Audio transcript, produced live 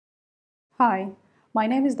Hi, my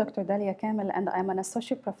name is Dr. Dalia Kamel and I'm an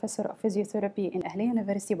Associate Professor of Physiotherapy in Cairo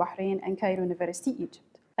University, Bahrain and Cairo University,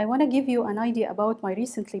 Egypt. I want to give you an idea about my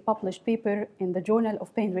recently published paper in the Journal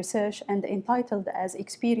of Pain Research and entitled as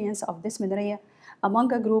Experience of Dysmenorrhea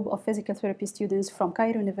among a group of physical therapy students from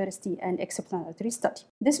Cairo University and exploratory study.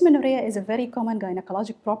 Dysmenorrhea is a very common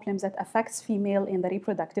gynecologic problem that affects female in the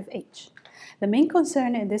reproductive age. The main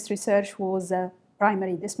concern in this research was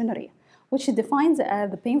primary dysmenorrhea, which defines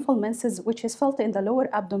the painful menses which is felt in the lower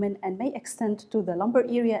abdomen and may extend to the lumbar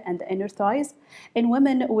area and the inner thighs in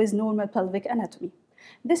women with normal pelvic anatomy.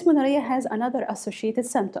 Dysmenorrhea has another associated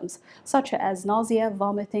symptoms such as nausea,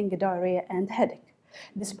 vomiting, diarrhea, and headache.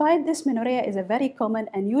 Despite dysmenorrhea is a very common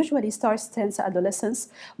and usually starts since adolescence,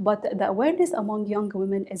 but the awareness among young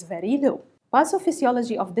women is very low.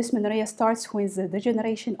 Pathophysiology of dysmenorrhea starts with the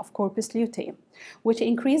degeneration of corpus luteum, which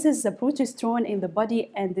increases the progesterone in the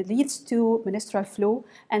body and leads to menstrual flow,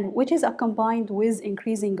 and which is accompanied with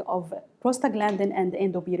increasing of prostaglandin and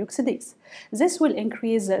endoperoxidase. This will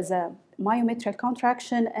increase the myometrial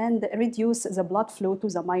contraction and reduce the blood flow to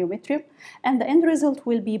the myometrium, and the end result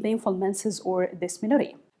will be painful menses or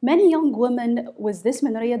dysmenorrhea. Many young women with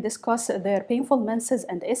dysmenorrhea discuss their painful menses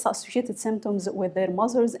and its associated symptoms with their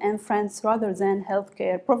mothers and friends rather than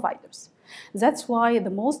healthcare providers. That's why the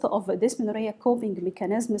most of dysmenorrhea coping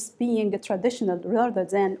mechanisms being traditional rather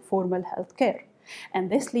than formal healthcare, and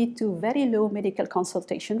this leads to very low medical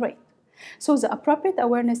consultation rate. So the appropriate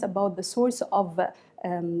awareness about the source of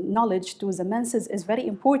knowledge to the menses is very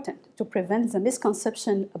important to prevent the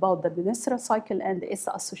misconception about the menstrual cycle and its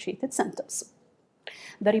associated symptoms.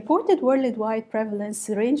 The reported worldwide prevalence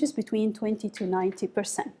ranges between 20 to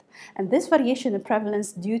 90%, and this variation in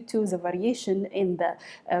prevalence due to the variation in the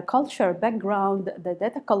culture background, the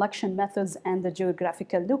data collection methods, and the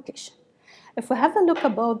geographical location. If we have a look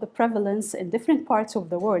about the prevalence in different parts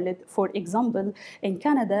of the world, for example, in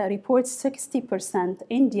Canada reports 60%,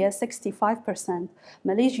 India 65%,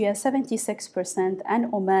 Malaysia 76%,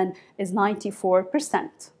 and Oman is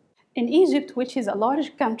 94%. In Egypt, which is a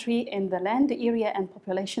large country in the land area and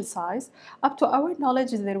population size, up to our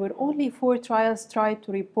knowledge, there were only 4 trials tried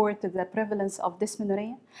to report the prevalence of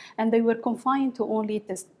dysmenorrhea, and they were confined to only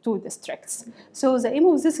 2 districts. So the aim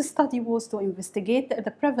of this study was to investigate the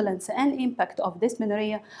prevalence and impact of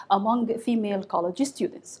dysmenorrhea among female college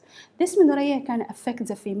students. Dysmenorrhea can affect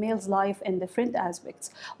the female's life in different aspects,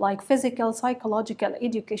 like physical, psychological,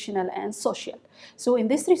 educational, and social. So in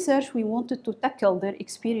this research, we wanted to tackle their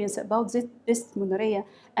experience about this dysmenorrhea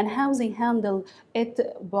and how they handle it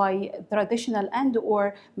by traditional and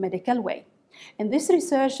or medical way. In this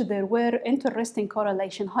research, there were interesting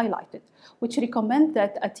correlations highlighted, which recommend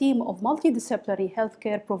that a team of multidisciplinary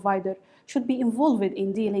healthcare providers should be involved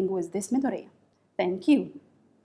in dealing with dysmenorrhea. Thank you.